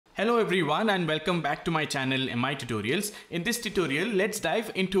Hello everyone and welcome back to my channel MiTutorials. In this tutorial, let's dive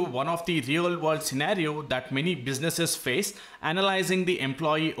into one of the real world scenario that many businesses face, analyzing the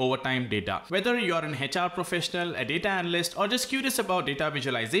employee overtime data. Whether you're an HR professional, a data analyst, or just curious about data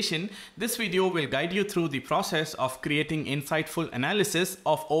visualization, this video will guide you through the process of creating insightful analysis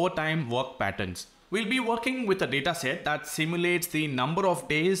of overtime work patterns. We'll be working with a dataset that simulates the number of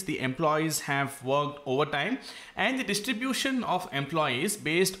days the employees have worked overtime and the distribution of employees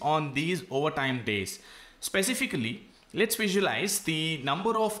based on these overtime days. Specifically, let's visualize the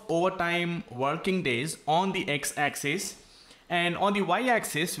number of overtime working days on the x-axis, and on the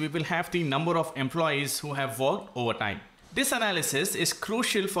y-axis we will have the number of employees who have worked overtime. This analysis is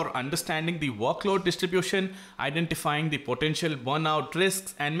crucial for understanding the workload distribution, identifying the potential burnout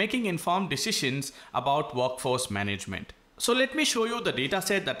risks, and making informed decisions about workforce management. So let me show you the data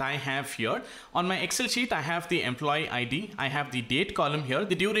set that I have here. On my Excel sheet, I have the employee ID. I have the date column here.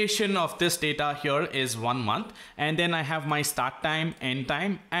 The duration of this data here is 1 month. And then I have my start time, end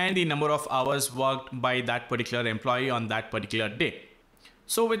time, and the number of hours worked by that particular employee on that particular day.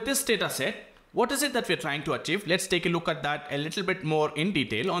 So with this data set, what is it that we're trying to achieve? Let's take a look at that a little bit more in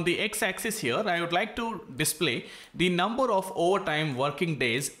detail. On the x-axis here, I would like to display the number of overtime working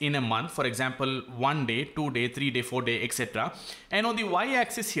days in a month. For example, 1 day, 2 day, 3 day, 4 day, etc. And on the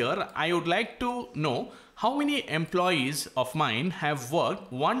y-axis here, I would like to know how many employees of mine have worked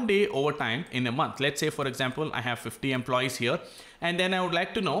 1 day overtime in a month. Let's say, for example, I have 50 employees here. And then I would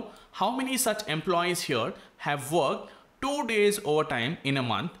like to know how many such employees here have worked 2 days overtime in a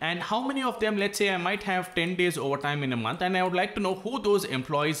month, and how many of them, let's say I might have 10 days overtime in a month, and I would like to know who those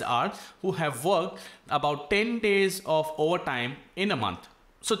employees are who have worked about 10 days of overtime in a month.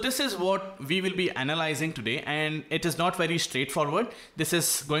 So this is what we will be analyzing today, and it is not very straightforward. This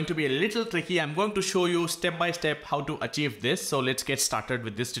is going to be a little tricky. I'm going to show you step by step how to achieve this. So let's get started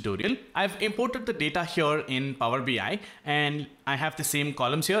with this tutorial. I've imported the data here in Power BI, and I have the same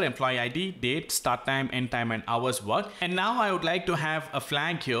columns here: employee ID, date, start time, end time, and hours worked. And now I would like to have a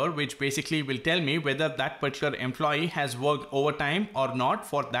flag here which basically will tell me whether that particular employee has worked overtime or not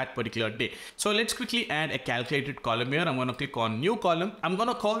for that particular day. So let's quickly add a calculated column here. I'm going to click on new column. I'm going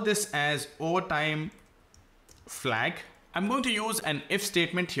to call this as overtime flag. I'm going to use an if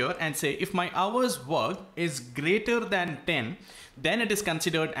statement here and say if my hours worked is greater than 10, then it is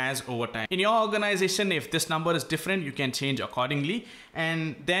considered as overtime. In your organization, if this number is different, you can change accordingly.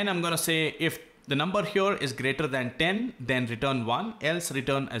 And then I'm going to say if the number here is greater than 10, then return 1, else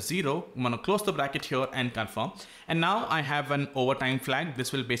return a 0. I'm going to close the bracket here and confirm. And now I have an overtime flag.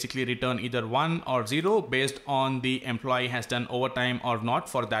 This will basically return either 1 or 0 based on the employee has done overtime or not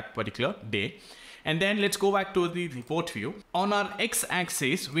for that particular day. And then let's go back to the report view. On our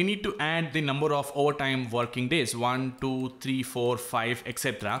x-axis, we need to add the number of overtime working days, 1, 2, 3, 4, 5,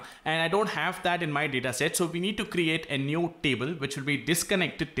 etc. And I don't have that in my data set. So we need to create a new table, which will be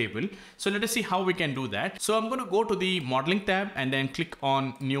disconnected table. So let us see how we can do that. So I'm going to go to the modeling tab and then click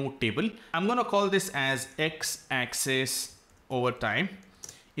on new table. I'm going to call this as x-axis overtime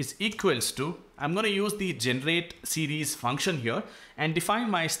is equals to, I'm going to use the generate series function here and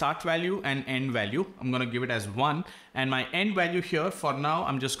define my start value and end value. I'm going to give it as 1, and my end value here for now,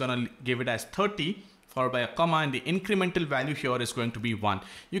 I'm just going to give it as 30 followed by a comma, and the incremental value here is going to be 1.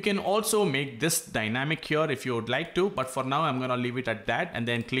 You can also make this dynamic here if you would like to, but for now I'm going to leave it at that and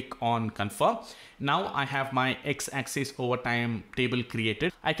then click on confirm. Now I have my x-axis overtime table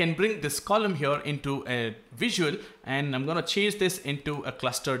created. I can bring this column here into a visual, and I'm going to change this into a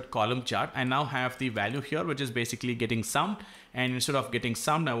clustered column chart. I now have the value here, which is basically getting summed. And instead of getting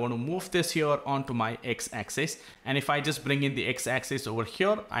summed, I want to move this here onto my x-axis. And if I just bring in the x-axis over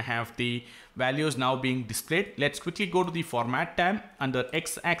here, I have the values now being displayed. Let's quickly go to the format tab. Under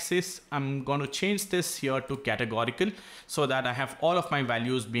x-axis, I'm going to change this here to categorical so that I have all of my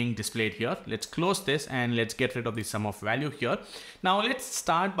values being displayed here. Let's close this and let's get rid of the sum of value here. Now let's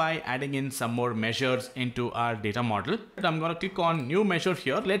start by adding in some more measures into our data model. I'm going to click on new measure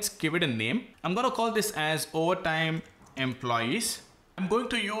here. Let's give it a name. I'm going to call this as overtime employees. I'm going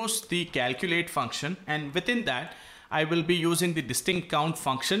to use the calculate function, and within that I will be using the distinct count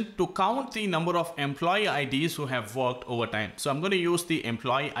function to count the number of employee IDs who have worked overtime. So I'm going to use the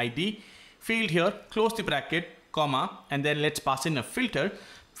employee ID field here, close the bracket, comma, and then let's pass in a filter.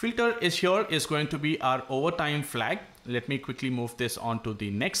 Filter is going to be our overtime flag. Let me quickly move this on to the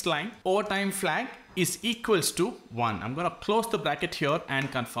next line. Overtime flag is equals to 1. I'm going to close the bracket here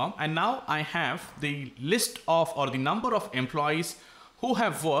and confirm. And now I have the list of, or the number of employees who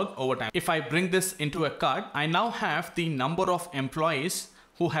have worked overtime. If I bring this into a card, I now have the number of employees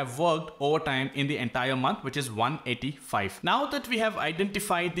who have worked overtime in the entire month, which is 185. Now that we have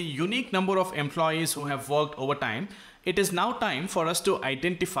identified the unique number of employees who have worked overtime, it is now time for us to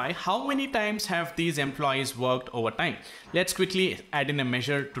identify how many times have these employees worked overtime. Let's quickly add in a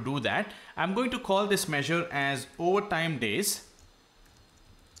measure to do that. I'm going to call this measure as overtime days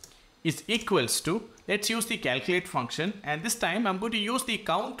is equals to, let's use the calculate function, and this time I'm going to use the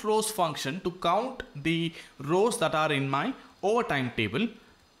count rows function to count the rows that are in my overtime table,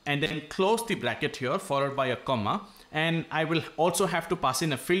 and then close the bracket here followed by a comma, and I will also have to pass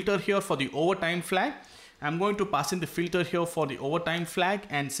in a filter here for the overtime flag. I'm going to pass in the filter here for the overtime flag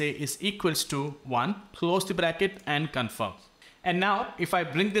and say is equals to 1, close the bracket and confirm. And now if I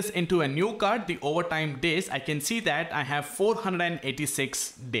bring this into a new card, the overtime days, I can see that I have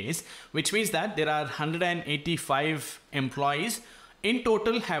 486 days, which means that there are 185 employees in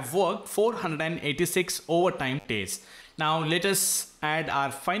total have worked 486 overtime days. Now let us add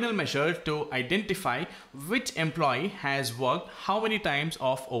our final measure to identify which employee has worked how many times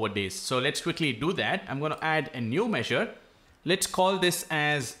of overdays. So let's quickly do that. I'm going to add a new measure. Let's call this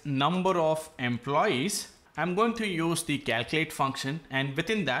as number of employees. I'm going to use the calculate function, and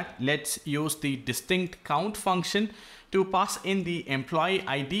within that let's use the distinct count function to pass in the employee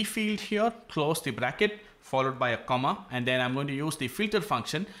ID field here, close the bracket followed by a comma, and then I'm going to use the filter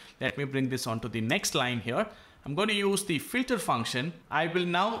function. Let me bring this onto the next line here. I'm going to use the filter function. I will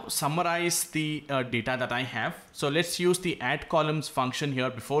now summarize the data that I have. So let's use the add columns function here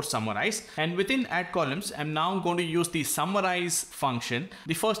before summarize. And within add columns, I'm now going to use the summarize function.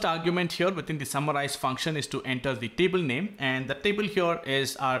 The first argument here within the summarize function is to enter the table name. And the table here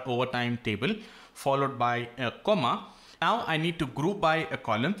is our overtime table followed by a comma. Now I need to group by a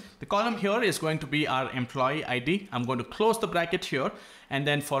column. The column here is going to be our employee ID. I'm going to close the bracket here and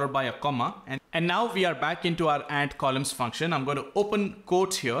then followed by a comma. And now we are back into our add columns function. I'm going to open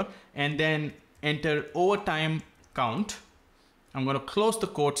quotes here and then enter overtime count. I'm going to close the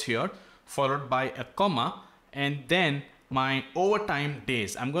quotes here followed by a comma and then my overtime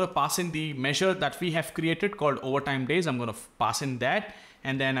days. I'm going to pass in the measure that we have created called overtime days. I'm going to pass in that.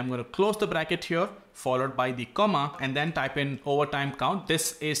 And then I'm going to close the bracket here followed by the comma and then type in overtime count.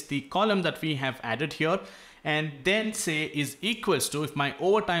 This is the column that we have added here, and then say is equals to, if my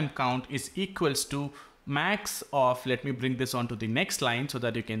overtime count is equals to max of, let me bring this onto the next line so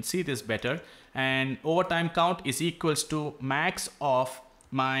that you can see this better, and overtime count is equals to max of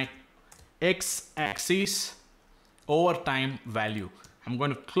my x-axis overtime value. I'm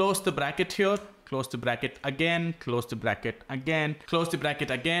going to close the bracket here, close the bracket again, close the bracket again, close the bracket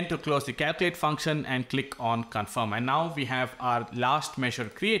again to close the calculate function and click on confirm. And now we have our last measure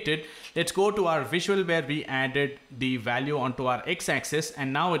created. Let's go to our visual where we added the value onto our x-axis,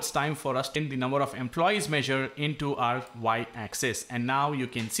 and now it's time for us to put the number of employees measure into our y-axis. And now you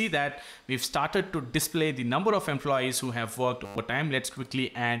can see that we've started to display the number of employees who have worked overtime. Let's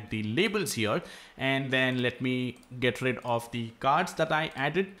quickly add the labels here, and then let me get rid of the cards that I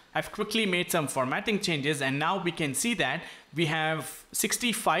added. I've quickly made some formatting changes, and now we can see that we have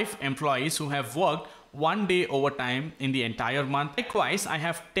 65 employees who have worked 1 day overtime in the entire month. Likewise, I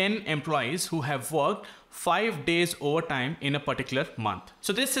have 10 employees who have worked 5 days overtime in a particular month.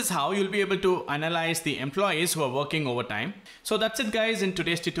 So this is how you'll be able to analyze the employees who are working overtime. So that's it guys in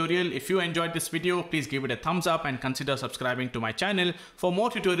today's tutorial. If you enjoyed this video, please give it a thumbs up and consider subscribing to my channel for more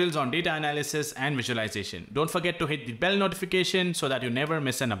tutorials on data analysis and visualization. Don't forget to hit the bell notification so that you never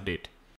miss an update.